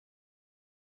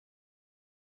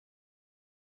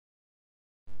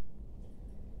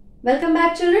Welcome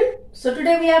back, children. So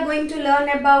today we are going to learn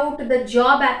about the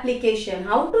job application,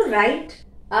 how to write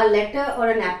a letter or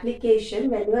an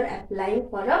application when you are applying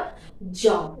for a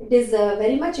job. It is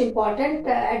very much important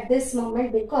at this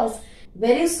moment because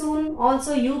very soon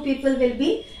also you people will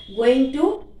be going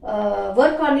to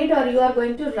work on it, or you are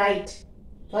going to write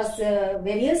for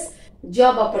various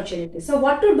job opportunities. So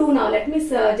what to do now? Let me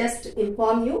just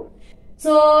inform you.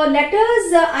 So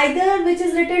letters either which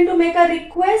is written to make a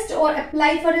request or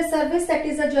apply for a service, that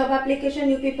is a job application.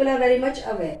 You people are very much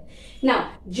aware. Now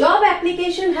job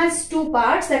application has two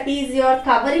parts, that is your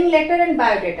covering letter and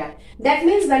biodata. That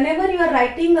means whenever you are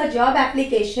writing a job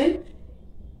application,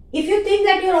 if you think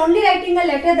that you are only writing a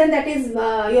letter, then that is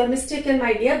your mistaken,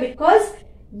 my dear, because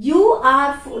you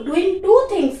are doing two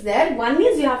things there. One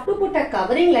is you have to put a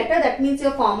covering letter, that means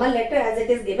your formal letter as it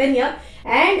is given here,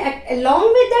 and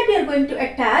along with that you are going to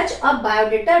attach a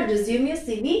biodata, resume,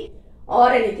 CV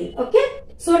or anything. Okay.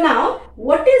 So now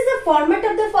what is the format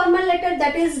of the formal letter?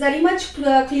 That is very much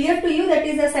clear to you. That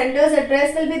is the sender's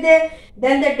address will be there,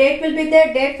 then the date will be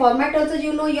there. Date format also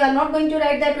you know, you are not going to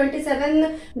write that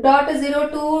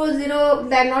 27.020,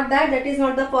 then not that is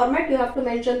not the format. You have to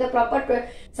mention the proper,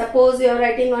 suppose you are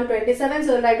writing on 27th,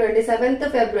 so you write 27th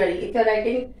February. If you are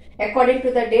writing according to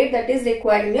the date that is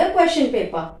required in your question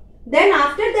paper. Then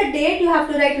after the date you have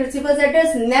to write receiver's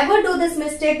address. Never do this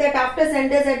mistake that after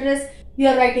sender's address you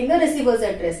are writing the receiver's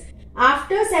address.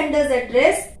 After sender's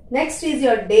address, next is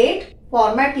your date,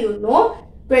 format you know,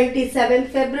 27th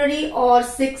February or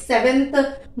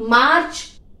 7th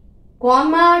March,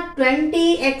 comma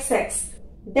 20XX.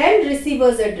 Then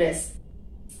receiver's address.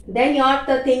 Then your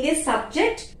thing is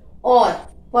subject, or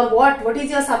for what is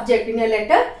your subject in your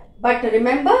letter. But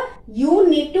remember, you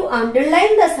need to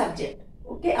underline the subject.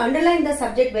 Okay, underline the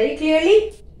subject very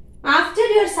clearly. After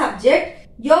your subject,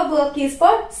 your work is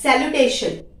for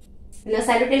salutation. In a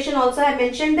salutation also I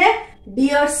mentioned there,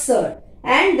 dear sir.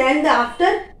 And then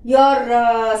after your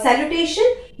salutation,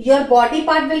 your body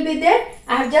part will be there.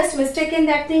 I have just mistaken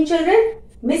that thing, children.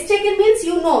 Mistaken means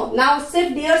you know. Now if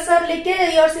dear sir like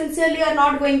you are sincerely are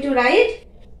not going to write.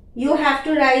 You have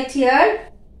to write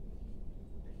here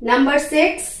number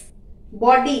 6,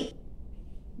 body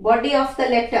of the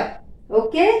letter.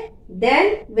 Okay.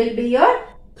 Then will be your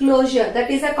closure,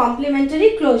 that is a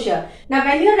complimentary closure. Now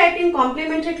when you are writing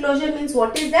complimentary closure means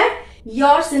what is that?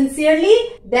 Your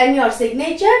sincerely, then your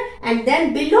signature, and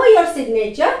then below your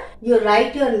signature you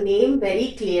write your name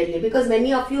very clearly, because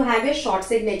many of you have a short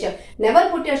signature. Never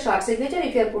put your short signature.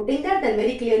 If you are putting that, then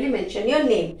very clearly mention your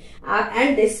name.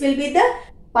 And this will be the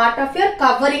part of your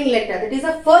covering letter. That is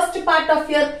the first part of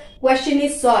your question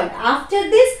is solved. After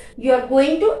this you are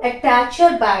going to attach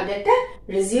your biodata,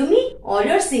 resume or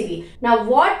your CV. Now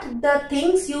what the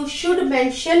things you should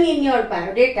mention in your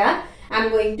biodata, I am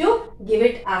going to give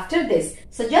it after this.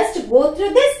 So just go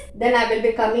through this, then I will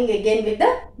be coming again with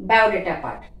the biodata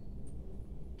part.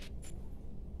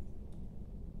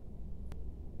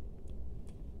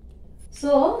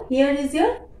 So here is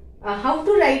your how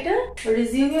to write a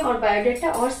resume or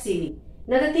biodata or CV.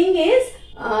 Now the thing is,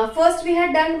 first we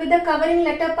had done with the covering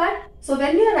letter part. So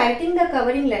when you are writing the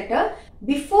covering letter,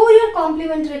 before your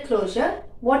complimentary closure,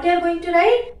 what you are going to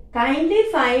write? Kindly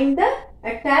find the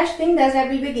attached thing that I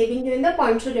will be giving you in the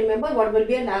point to remember what will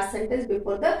be a last sentence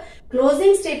before the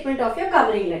closing statement of your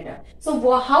covering letter. So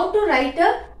how to write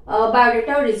a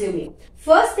biodata or resume?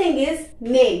 First thing is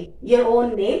name, your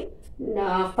own name,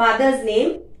 father's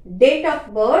name, date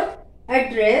of birth,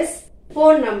 address,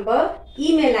 phone number,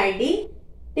 email ID.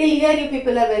 Till here you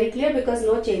people are very clear because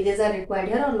no changes are required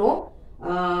here, or no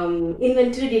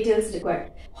inventory details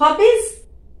required. Hobbies,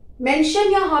 mention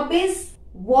your hobbies,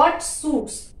 what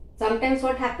suits. Sometimes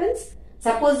what happens,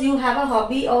 suppose you have a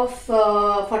hobby of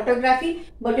photography,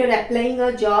 but you are applying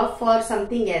a job for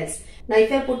something else. Now if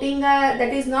you are putting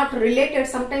that is not related,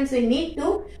 sometimes we need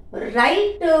to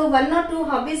write one or two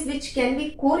hobbies which can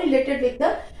be correlated with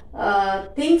the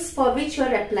things for which you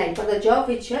are applying, for the job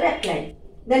which you are applying.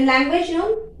 Then language,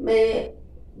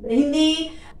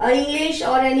 Hindi, English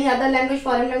or any other language,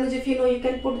 foreign language, if you know, you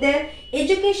can put there.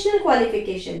 Educational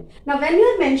qualification. Now when you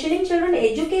are mentioning, children,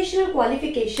 educational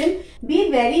qualification,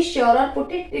 be very sure or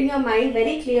put it in your mind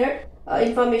very clear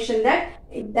information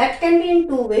that can be in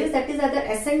two ways, that is either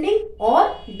ascending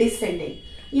or descending.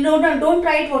 You know, don't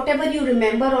write whatever you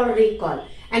remember or recall.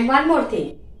 And one more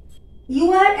thing,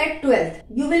 you are at 12th,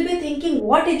 you will be thinking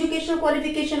what educational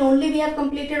qualification, only we have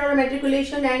completed our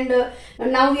matriculation and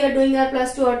now we are doing our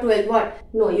plus 2 or 12. What?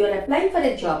 No, you are applying for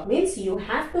a job means you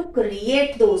have to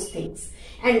create those things.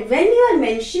 And when you are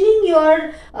mentioning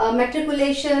your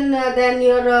matriculation, then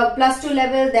your plus 2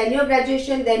 level, then your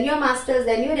graduation, then your masters,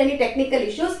 then your any technical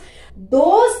issues,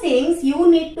 those things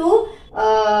you need to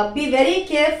be very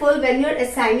careful when you're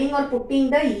assigning or putting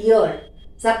the year.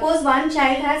 Suppose one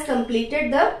child has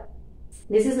completed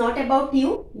this is not about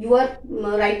you, you are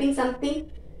writing something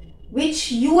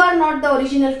which you are not the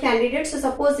original candidate. So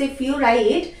suppose if you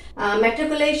write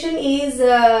matriculation is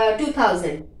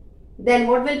 2000, then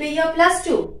what will be your plus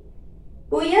 2?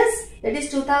 2 years, that is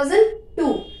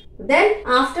 2002. Then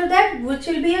after that, which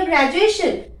will be your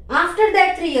graduation? After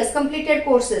that 3 years completed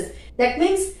courses. That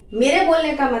means मेरे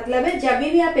बोलने का मतलब है जब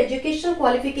भी आप educational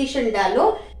qualification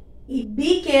डालो,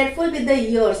 be careful with the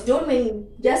years. Don't mean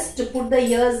just put the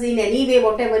years in any way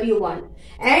whatever you want.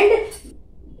 And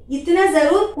इतना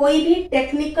जरूर कोई भी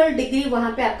टेक्निकल डिग्री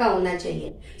वहां पे आपका होना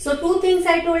चाहिए. So 2 things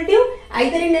I told you,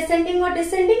 either in ascending or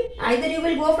descending, either you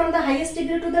will go from the highest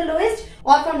degree to the lowest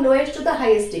or from lowest to the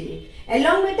highest degree.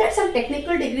 Along with that, some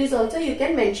technical degrees also you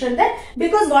can mention that,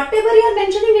 because whatever you are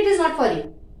mentioning, it is not for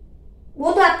you.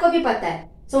 वो तो आपको भी पता है.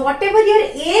 So whatever your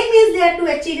aim is there to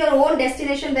achieve your own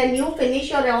destination, when you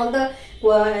finish your all the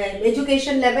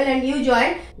education level and you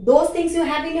join, those things you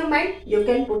have in your mind, you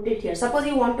can put it here. Suppose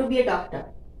you want to be a doctor,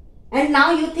 and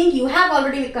now you think you have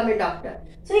already become a doctor.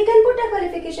 So you can put a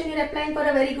qualification, you're applying for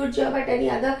a very good job at any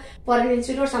other foreign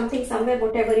institute or something, somewhere,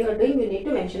 whatever you are doing, you need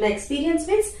to mention. Now, experience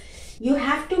means you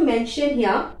have to mention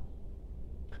here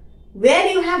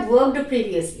where you have worked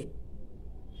previously.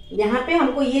 यहाँ पे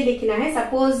हमको ये लिखना है.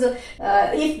 Suppose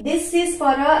if this is for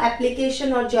a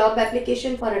application or job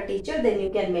application for a teacher, then you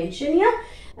can mention here,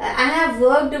 I have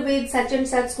worked with such and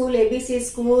such school, ABC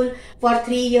school, for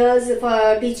 3 years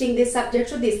for teaching this subject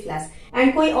to this class.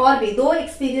 And कोई और भी 2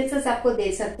 experiences आपको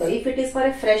दे सकते हो. If it is for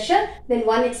a fresher, then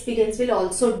 1 experience will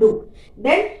also do.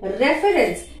 Then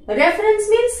reference. Reference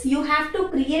means you have to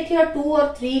create here 2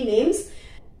 or 3 names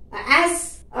as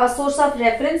a source of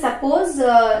reference. Suppose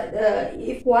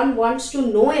if one wants to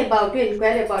know about you,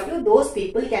 inquire about you, those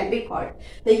people can be called.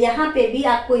 तो यहाँ पे भी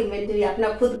आपको inventory अपना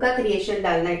खुद का creation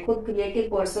डालना है. खुद क्रिएटिव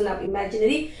पर्सन, आप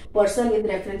imaginary person with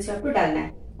reference you have to डालना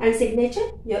है. And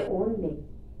signature your own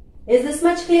name. Is this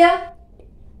much clear?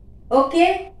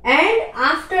 Okay, and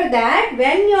after that,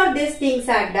 when your these things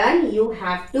are done, you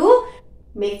have to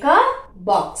make a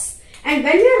box. And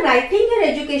when you are writing your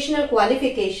educational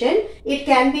qualification, it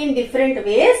can be in different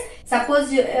ways.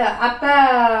 Suppose आपका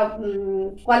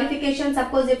qualification,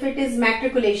 suppose if it is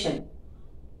matriculation,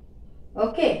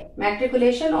 okay,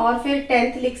 matriculation, और फिर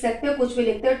 10th लिख सकते हो, कुछ भी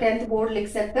लिखते हो, 10th बोर्ड लिख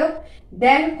सकते हो.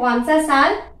 Then कौन सा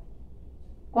साल,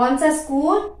 कौन सा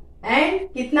स्कूल, and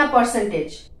कितना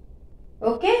percentage.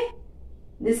 Okay,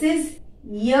 this is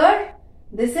year,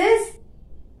 this is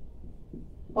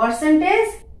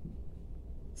percentage,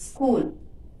 school.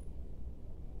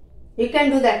 You can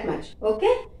do that much.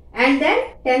 Okay, and then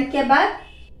 10th के बाद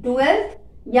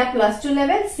 12th या +2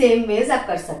 लेवल सेम वेज आप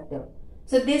कर सकते हो.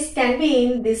 So this can be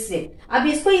in this way. अब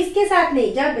इसको इसके साथ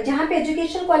नहीं, जब जहां पे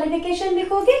एजुकेशन क्वालिफिकेशन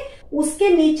लिखोगे उसके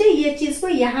नीचे ये चीज को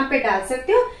यहाँ पे डाल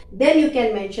सकते हो. Then you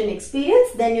can mention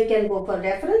experience, then you can go for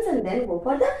reference, and then go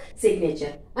for the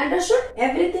signature. Understood?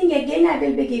 Everything again I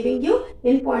will be giving you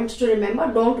in points to remember.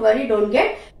 Don't worry, don't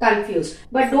get confused.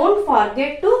 But don't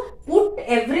forget to put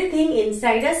everything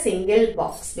inside a single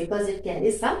box, because it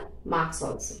carries some marks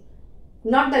also.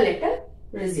 Not the letter,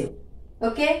 resume.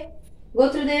 Okay? Go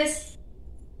through this.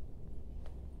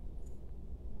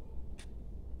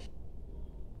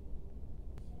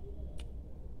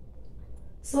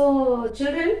 So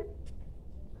children,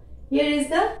 here is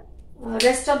the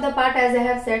rest of the part, as I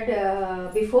have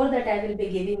said before, that I will be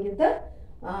giving you the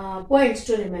points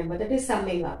to remember, that is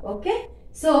summing up. Okay,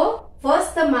 so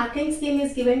first the marking scheme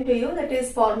is given to you, that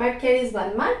is format here is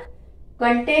 1 mark,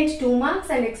 content 2 marks,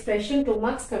 and expression 2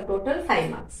 marks, total 5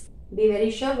 marks. Be very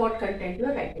sure what content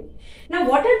you are writing. Now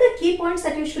what are the key points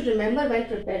that you should remember while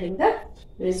preparing the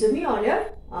resume or your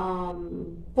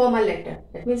formal letter?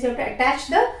 That means you have to attach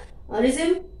the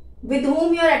resume with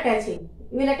whom you are attaching.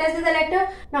 You will attach the letter.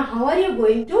 Now how are you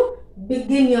going to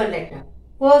begin your letter?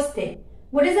 First thing,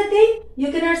 what is the thing?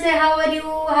 You cannot say how are you,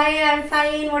 hi, I am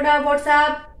fine, what up, what's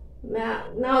up.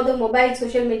 Now the mobile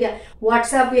social media,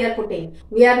 WhatsApp we are putting.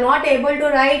 We are not able to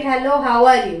write hello, how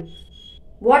are you.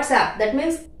 WhatsApp, that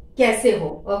means कैसे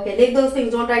हो. Okay, like those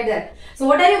things, don't write that. So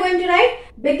what are you going to write?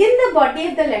 Begin the body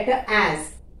of the letter as.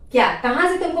 क्या, कहां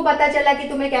से तुमको पता चला कि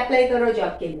तुम एक अप्लाई करो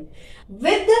जॉब के लिए?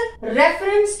 With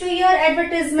reference to your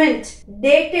advertisement,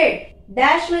 dated,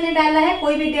 dash मैंने डाला है,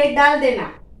 कोई भी डेट डाल देना.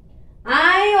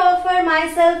 I offer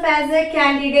myself as a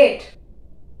candidate.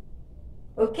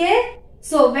 Okay,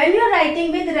 so when you are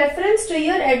writing with reference to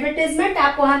your advertisement,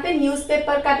 आप वहां पे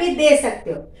न्यूज़पेपर का भी दे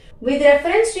सकते हो. With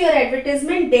reference to your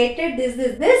advertisement, dated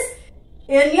this,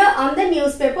 on the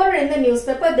newspaper, in the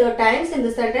newspaper, the Times,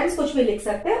 Hindustan Times, कुछ भी लिख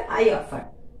सकते हैं, I offer.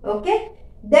 Okay.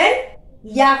 Then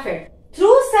या फिर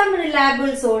through some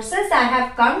reliable sources I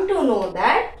have come to know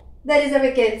that there is a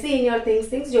vacancy in your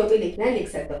things जो भी लिखना है लिख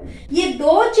सकते हो. ये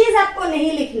दो चीज आपको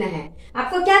नहीं लिखना है.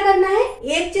 आपको क्या करना है?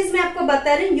 एक चीज मैं आपको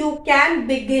बता रही हूँ, you can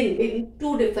begin in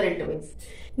 2 different ways.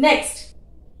 Next,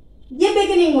 ये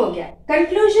beginning हो गया.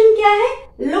 Conclusion क्या है?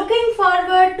 Looking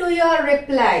forward to your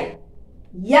reply.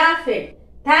 या फिर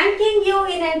thanking you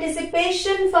in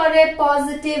anticipation for a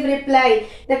positive reply.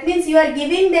 That means you are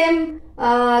giving them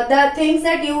the things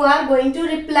that you are going to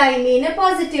reply me in a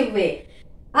positive way.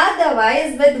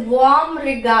 Otherwise, with warm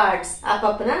regards, आप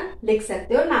अपना लिख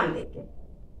सकते हो नाम देके.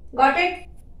 Got it?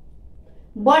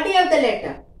 Body of the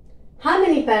letter. How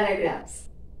many paragraphs?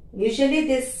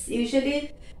 Usually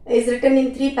is written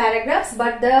in 3 paragraphs,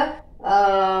 but the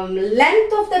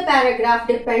length of the paragraph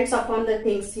depends upon the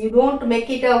things. You don't make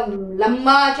it a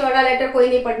लंबा चौड़ा letter, कोई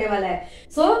नहीं पढ़ने वाला है.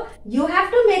 So you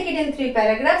have to make it in 3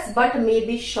 paragraphs, but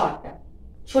maybe shorter.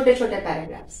 छोटे छोटे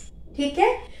paragraphs. ठीक है?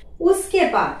 उसके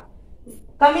बाद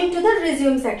coming to the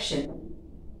resume section.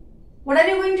 What are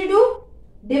you going to do?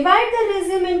 Divide the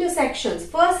resume into sections.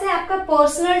 First है आपका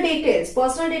personal details.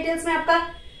 Personal details में आपका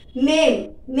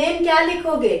name क्या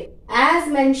लिखोगे? As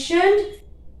mentioned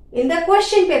in the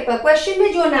question paper. Question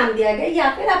में जो नाम दिया गया,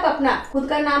 या फिर आप अपना खुद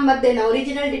का नाम मत देना,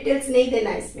 original details नहीं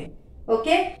देना इसमें.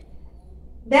 Okay?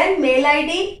 Then mail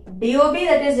ID, DOB,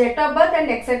 that is date of birth and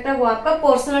etc. वो आपका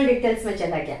personal details में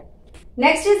चला गया.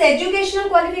 Next is educational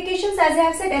qualifications, as I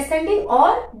have said, ascending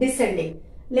or descending.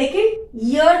 लेकिन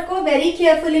year को very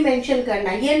carefully mention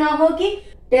करना. ये ना हो कि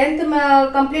 10th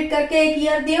कंप्लीट करके 1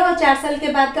 ईयर दियो और 4 साल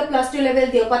के बाद का +2 लेवल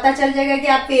दियो, पता चल जाएगा कि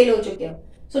आप फेल हो चुके हो.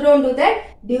 So don't do that.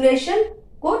 Duration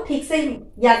को ठीक से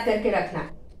याद करके रखना.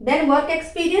 Then work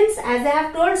experience, as I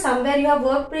have told, somewhere you have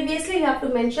worked previously, you have to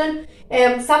mention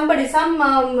some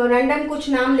random कुछ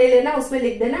नाम ले लेना, उसमें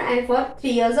लिख देना, and for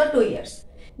 3 years or 2 years.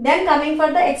 Then coming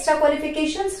for the extra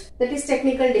qualifications, that is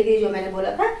technical degree जो मैंने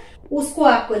बोला था, उसको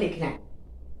आपको लिखना है.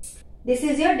 This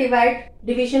is your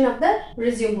division of the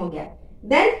resume हो गया.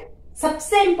 Then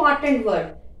सबसे important word,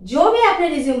 जो भी आपने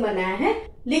resume बनाया है,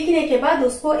 लिखने के बाद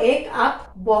उसको एक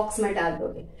आप बॉक्स में डाल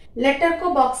दोगे. लेटर को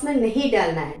बॉक्स में नहीं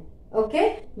डालना है. Okay?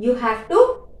 You have to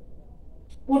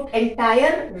put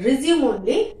entire resume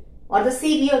only or the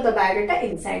CV or the biodata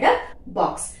inside a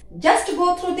box. Just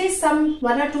go through this. Some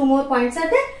 1 or 2 more points are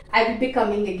there. I will be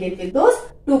coming again with those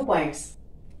 2 points.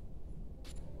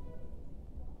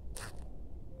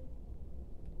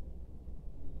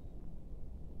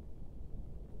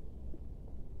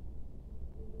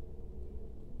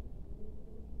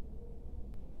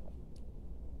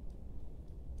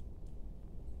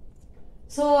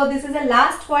 So this is the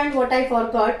last point what I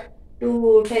forgot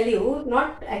to tell you.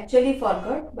 Not actually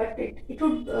forgot, but it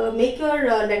would make your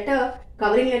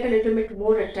covering letter a little bit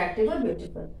more attractive or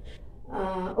beautiful.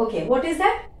 Okay, what is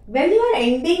that? When you are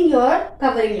ending your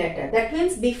covering letter, that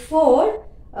means before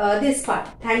this part,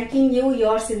 thanking you,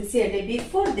 yours sincerely,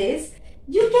 before this,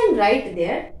 you can write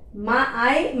there,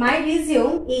 my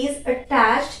resume is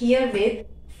attached herewith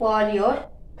for your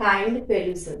kind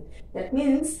perusal. That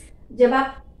means जब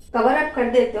आप cover up कर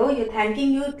देते हो, ये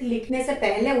thanking you लिखने से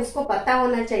पहले उसको पता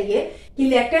होना चाहिए कि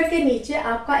लेटर के नीचे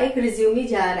आपका एक रिज्यूमी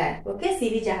जा रहा है. ओके,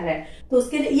 सीवी जा रहा है, तो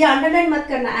उसके लिए ये अंडरलाइन मत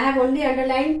करना. I have only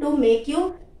underline to make you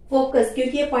focus,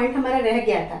 क्योंकि ये पॉइंट हमारा रह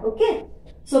गया था. Okay,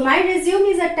 so my resume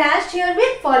is attached here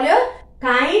with for your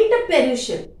kind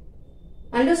पेरूशल.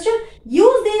 Understood?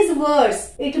 Use these words.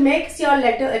 It makes your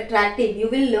letter attractive. You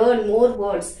will learn more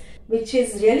words, which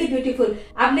is really beautiful.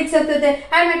 आप लिख सकते थे,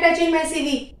 I am attaching my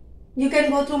CV. You can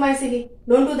go through my CV.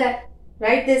 Don't do that.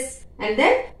 Write this, and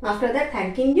then after that,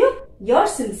 thanking you,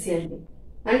 yours sincerely.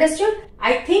 Understood?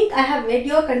 I think I have made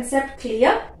your concept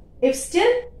clear. If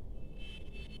still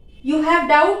you have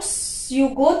doubts, you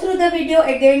go through the video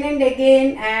again and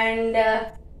again, and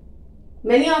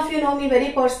many of you know me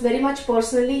very much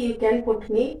personally. You can put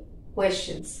me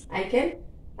questions.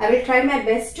 I will try my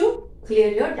best to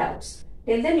clear your doubts.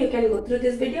 Till then, you can go through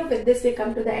this video. With this, we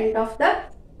come to the end of the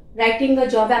writing a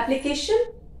job application.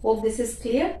 Hope this is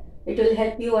clear. It will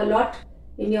help you a lot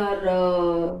in your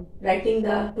writing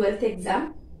the 12th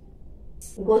exam.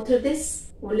 Go through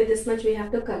this. Only this much we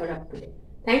have to cover up today.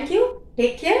 Thank you.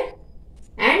 Take care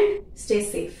and stay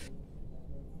safe.